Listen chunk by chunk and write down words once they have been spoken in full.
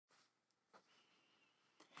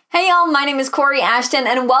Hey y'all, my name is Kori Ashton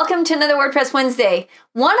and welcome to another WordPress Wednesday.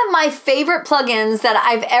 One of my favorite plugins that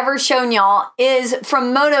I've ever shown y'all is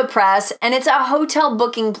from WordPress, and it's a hotel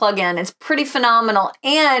booking plugin. It's pretty phenomenal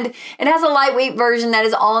and it has a lightweight version that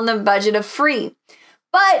is all in the budget of free.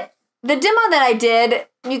 But the demo that I did,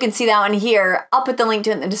 you can see that one here, I'll put the link to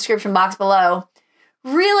it in the description box below,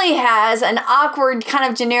 really has an awkward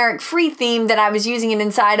kind of generic free theme that I was using it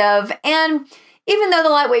inside of, and even though the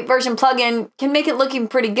lightweight version plugin can make it looking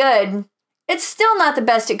pretty good, it's still not the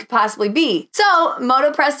best it could possibly be. So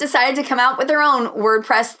WordPress decided to come out with their own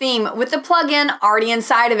WordPress theme with the plugin already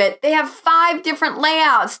inside of it. They have 5 different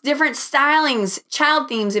layouts, different stylings, child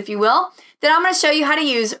themes, if you will, that I'm going to show you how to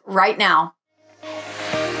use right now.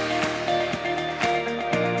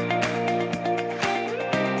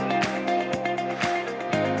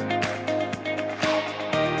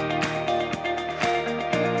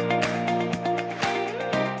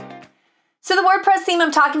 So the WordPress theme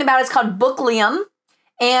I'm talking about is called Booklium,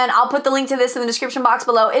 and I'll put the link to this in the description box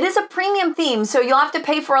below. It is a premium theme, so you'll have to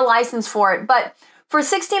pay for a license for it, but for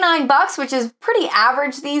 69 bucks, which is pretty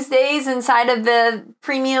average these days inside of the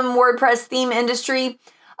premium WordPress theme industry,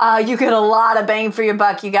 you get a lot of bang for your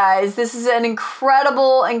buck, you guys. This is an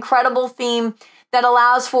incredible, incredible theme that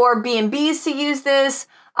allows for B&Bs to use this,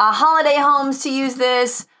 holiday homes to use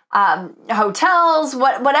this, hotels,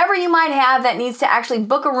 whatever you might have that needs to actually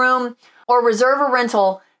book a room or reserve a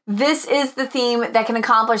rental. This is the theme that can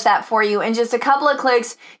accomplish that for you. In just a couple of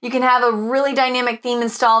clicks, you can have a really dynamic theme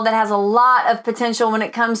installed that has a lot of potential when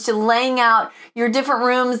it comes to laying out your different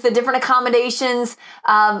rooms, the different accommodations,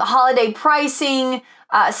 holiday pricing,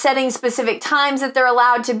 setting specific times that they're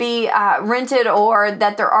allowed to be rented or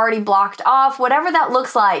that they're already blocked off, whatever that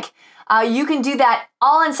looks like. You can do that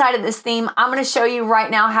all inside of this theme. I'm going to show you right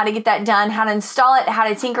now how to get that done, how to install it, how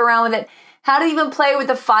to tinker around with it, how to even play with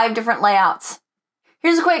the 5 different layouts.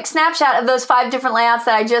 Here's a quick snapshot of those 5 different layouts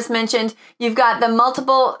that I just mentioned. You've got the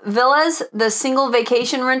multiple villas, the single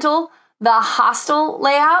vacation rental, the hostel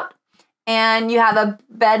layout, and you have a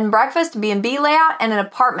bed and breakfast, B&B layout, and an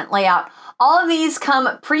apartment layout. All of these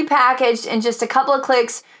come pre-packaged in just a couple of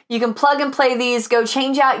clicks. You can plug and play these, go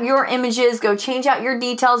change out your images, go change out your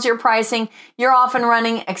details, your pricing. You're off and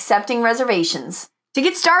running, accepting reservations. To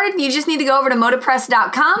get started, you just need to go over to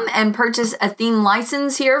modapress.com and purchase a theme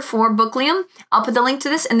license here for Booklium. I'll put the link to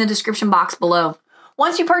this in the description box below.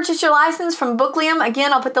 Once you purchase your license from Booklium,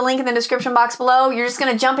 again, I'll put the link in the description box below. You're just going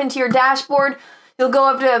to jump into your dashboard. You'll go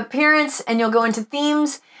up to Appearance and you'll go into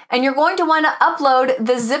Themes. And you're going to want to upload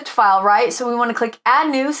the zipped file, right? So we want to click Add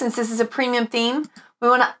New since this is a premium theme. We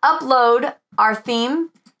want to upload our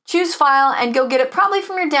theme, choose File, and go get it probably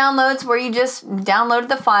from your downloads where you just downloaded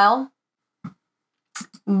the file.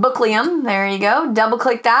 Booklium, there you go. Double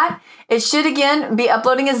click that. It should again be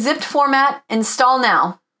uploading a zipped format. Install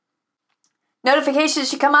now. Notifications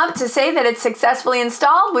should come up to say that it's successfully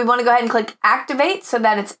installed. We want to go ahead and click Activate so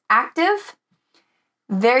that it's active.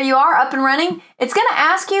 There you are, up and running. It's going to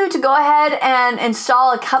ask you to go ahead and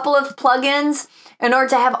install a couple of plugins in order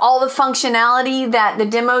to have all the functionality that the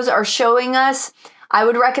demos are showing us. I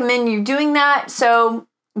would recommend you doing that. So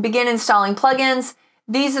begin installing plugins.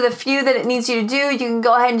 These are the few that it needs you to do. You can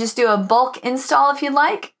go ahead and just do a bulk install if you'd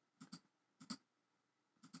like.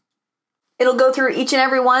 It'll go through each and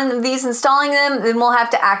every one of these, installing them, then we'll have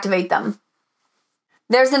to activate them.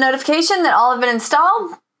 There's the notification that all have been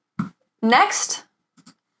installed. Next,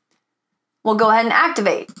 we'll go ahead and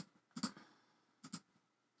activate.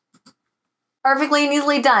 Perfectly and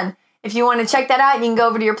easily done. If you want to check that out, you can go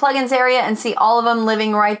over to your plugins area and see all of them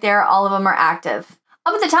living right there. All of them are active.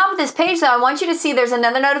 Up at the top of this page, though, I want you to see there's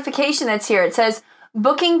another notification that's here. It says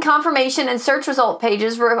booking confirmation and search result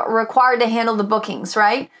pages required to handle the bookings,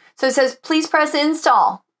 right? So it says, please press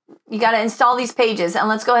install. You got to install these pages, and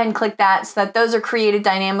let's go ahead and click that so that those are created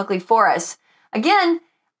dynamically for us. Again,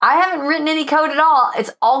 I haven't written any code at all.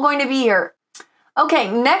 It's all going to be here. Okay,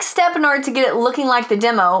 next step in order to get it looking like the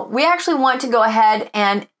demo, we actually want to go ahead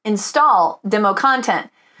and install demo content.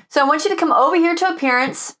 So I want you to come over here to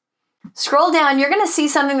Appearance, scroll down, you're going to see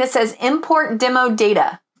something that says Import Demo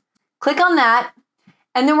Data. Click on that,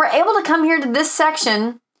 and then we're able to come here to this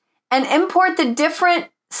section and import the different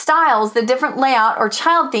styles, the different layout or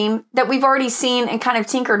child theme that we've already seen and kind of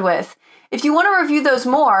tinkered with. If you want to review those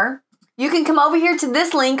more, you can come over here to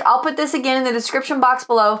this link. I'll put this again in the description box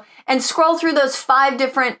below and scroll through those 5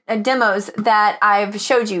 different demos that I've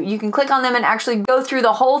showed you. You can click on them and actually go through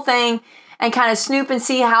the whole thing and kind of snoop and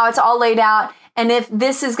see how it's all laid out and if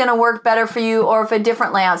this is going to work better for you or if a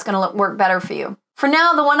different layout is going to work better for you. For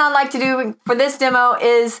now, the one I'd like to do for this demo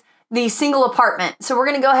is the single apartment. So we're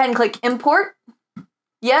going to go ahead and click Import.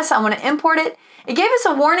 Yes, I want to import it. It gave us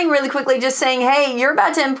a warning really quickly just saying, hey, you're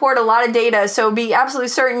about to import a lot of data, so be absolutely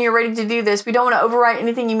certain you're ready to do this. We don't want to overwrite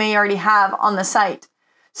anything you may already have on the site.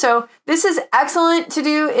 So this is excellent to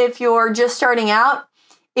do if you're just starting out.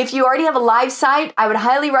 If you already have a live site, I would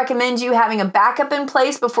highly recommend you having a backup in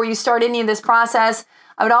place before you start any of this process.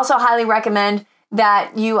 I would also highly recommend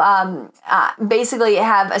that you basically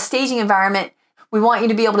have a staging environment. We want you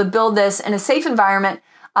to be able to build this in a safe environment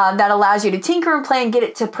that allows you to tinker and play and get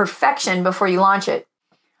it to perfection before you launch it.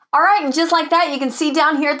 All right, and just like that, you can see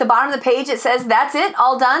down here at the bottom of the page, it says, that's it,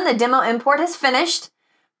 all done. The demo import has finished.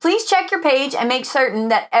 Please check your page and make certain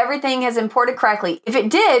that everything has imported correctly. If it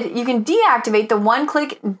did, you can deactivate the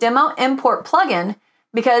one-click demo import plugin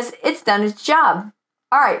because it's done its job.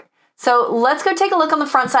 All right, so let's go take a look on the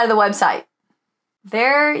front side of the website.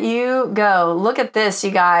 There you go. Look at this,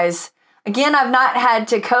 you guys. Again, I've not had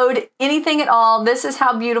to code anything at all. This is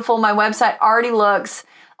how beautiful my website already looks.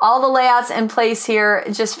 All the layouts in place here,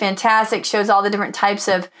 just fantastic. Shows all the different types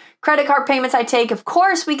of credit card payments I take. Of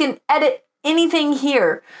course, we can edit anything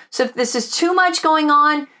here. So if this is too much going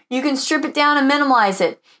on, you can strip it down and minimize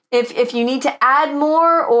it. If you need to add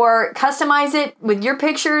more or customize it with your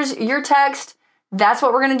pictures, your text, that's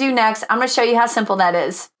what we're going to do next. I'm going to show you how simple that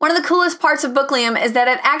is. One of the coolest parts of Booklium is that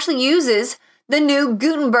it actually uses the new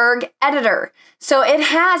Gutenberg editor. So it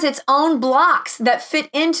has its own blocks that fit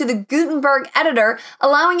into the Gutenberg editor,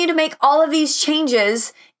 allowing you to make all of these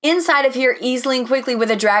changes inside of here easily and quickly with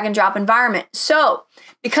a drag and drop environment. So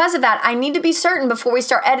because of that, I need to be certain before we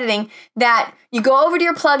start editing that you go over to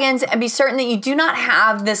your plugins and be certain that you do not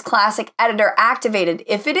have this classic editor activated.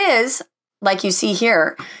 If it is, like you see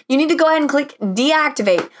here, you need to go ahead and click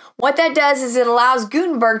deactivate. What that does is it allows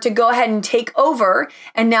Gutenberg to go ahead and take over,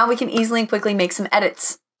 and now we can easily and quickly make some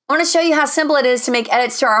edits. I want to show you how simple it is to make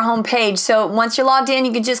edits to our home page. So once you're logged in,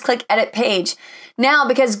 you can just click edit page. Now,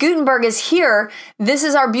 because Gutenberg is here, this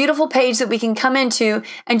is our beautiful page that we can come into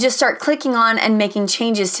and just start clicking on and making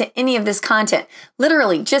changes to any of this content.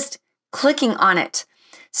 Literally, just clicking on it.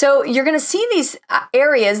 So you're going to see these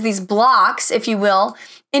areas, these blocks, if you will,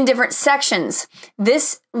 in different sections.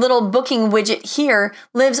 This little booking widget here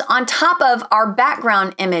lives on top of our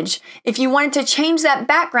background image. If you wanted to change that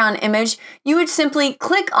background image, you would simply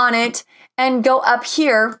click on it and go up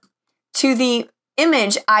here to the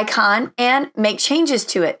image icon and make changes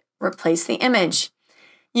to it. Replace the image.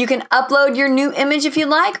 You can upload your new image if you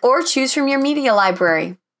like, or choose from your media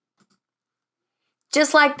library.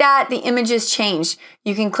 Just like that, the image is changed.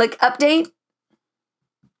 You can click update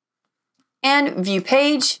and view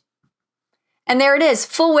page. And there it is,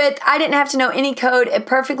 full width. I didn't have to know any code. It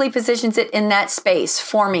perfectly positions it in that space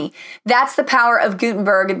for me. That's the power of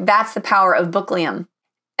Gutenberg. That's the power of Booklium.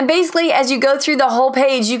 And basically, as you go through the whole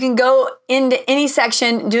page, you can go into any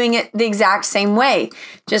section doing it the exact same way.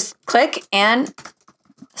 Just click and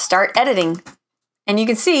start editing. And you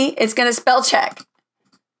can see it's going to spell check.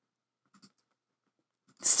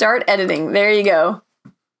 Start editing. There you go.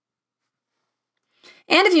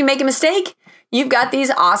 And if you make a mistake, you've got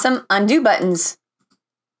these awesome undo buttons,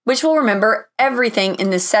 which will remember everything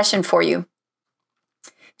in this session for you.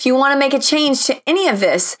 If you want to make a change to any of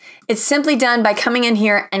this, it's simply done by coming in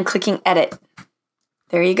here and clicking edit.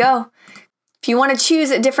 There you go. If you want to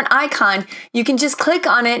choose a different icon, you can just click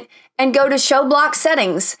on it and go to show block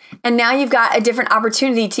settings. And now you've got a different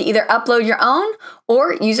opportunity to either upload your own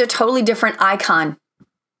or use a totally different icon.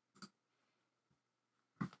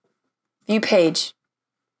 View page.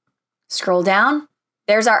 Scroll down.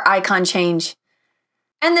 There's our icon change.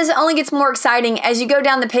 And this only gets more exciting as you go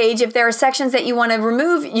down the page. If there are sections that you want to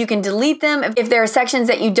remove, you can delete them. If there are sections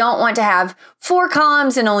that you don't want to have 4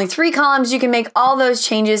 columns and only 3 columns, you can make all those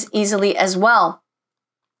changes easily as well.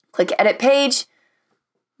 Click edit page.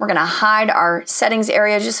 We're going to hide our settings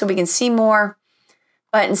area just so we can see more.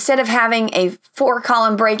 But instead of having a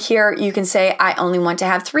 4-column break here, you can say, I only want to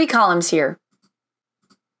have 3 columns here.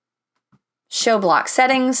 Show block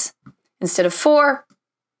settings. Instead of 4,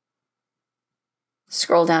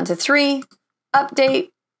 scroll down to 3,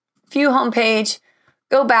 update, view home page,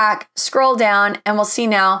 go back, scroll down, and we'll see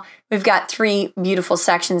now we've got 3 beautiful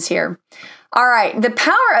sections here. All right, the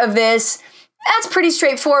power of this, that's pretty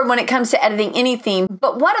straightforward when it comes to editing any theme.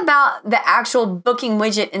 But what about the actual booking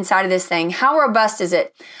widget inside of this thing? How robust is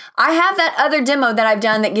it? I have that other demo that I've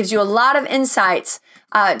done that gives you a lot of insights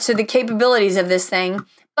to the capabilities of this thing.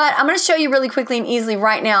 But I'm going to show you really quickly and easily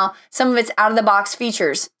right now some of its out-of-the-box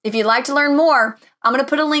features. If you'd like to learn more, I'm going to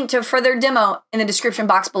put a link to a further demo in the description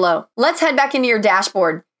box below. Let's head back into your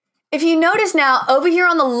dashboard. If you notice now, over here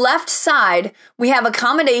on the left side, we have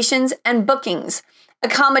accommodations and bookings.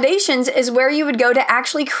 Accommodations is where you would go to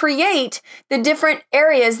actually create the different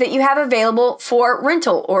areas that you have available for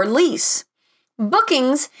rental or lease.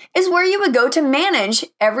 Bookings is where you would go to manage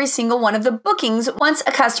every single one of the bookings once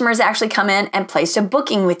a customer has actually come in and placed a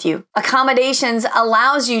booking with you. Accommodations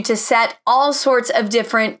allows you to set all sorts of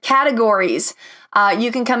different categories.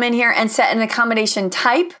 You can come in here and set an accommodation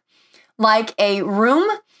type, like a room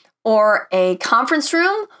or a conference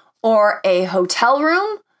room or a hotel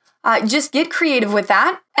room. Just get creative with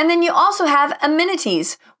that. And then you also have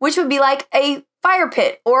amenities, which would be like a fire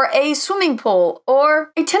pit or a swimming pool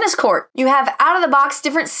or a tennis court. You have out of the box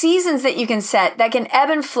different seasons that you can set that can ebb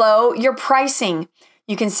and flow your pricing.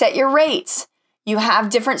 You can set your rates. You have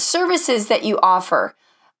different services that you offer.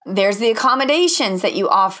 There's the accommodations that you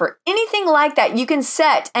offer. Anything like that, you can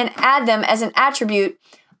set and add them as an attribute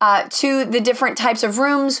to the different types of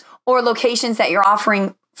rooms or locations that you're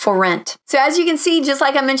offering for rent. So as you can see, just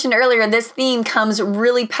like I mentioned earlier, this theme comes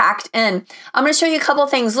really packed in. I'm going to show you a couple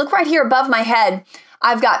things. Look right here above my head.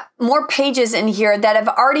 I've got more pages in here that have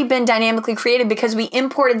already been dynamically created because we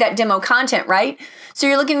imported that demo content, right? So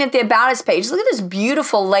you're looking at the About Us page. Look at this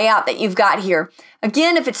beautiful layout that you've got here.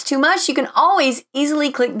 Again, if it's too much, you can always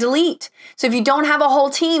easily click delete. So if you don't have a whole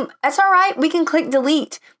team, that's all right. We can click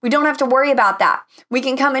delete. We don't have to worry about that. We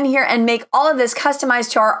can come in here and make all of this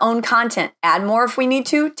customized to our own content. Add more if we need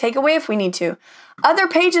to, take away if we need to. Other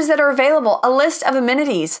pages that are available, a list of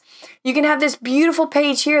amenities. You can have this beautiful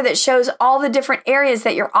page here that shows all the different areas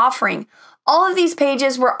that you're offering. All of these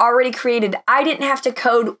pages were already created. I didn't have to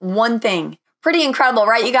code one thing. Pretty incredible,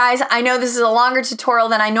 right, you guys? I know this is a longer tutorial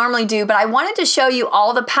than I normally do, but I wanted to show you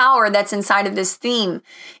all the power that's inside of this theme.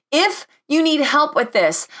 If you need help with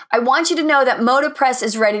this, I want you to know that ModaPress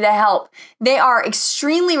is ready to help. They are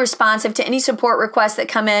extremely responsive to any support requests that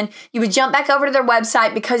come in. You would jump back over to their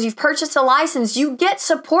website because you've purchased a license. You get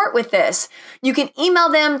support with this. You can email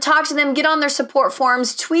them, talk to them, get on their support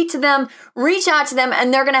forums, tweet to them, reach out to them,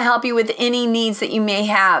 and they're going to help you with any needs that you may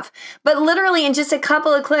have. But literally in just a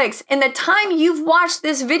couple of clicks, in the time you've watched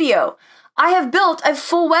this video, I have built a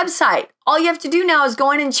full website. All you have to do now is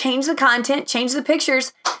go in and change the content, change the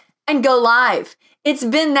pictures, and go live. It's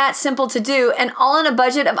been that simple to do, and all in a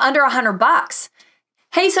budget of under $100.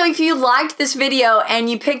 Hey, so if you liked this video and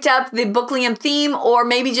you picked up the Booklium theme or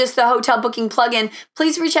maybe just the hotel booking plugin,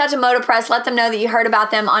 please reach out to ModaPress. Let them know that you heard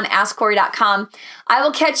about them on AskKori.com. I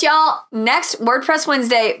will catch y'all next WordPress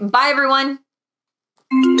Wednesday. Bye, everyone.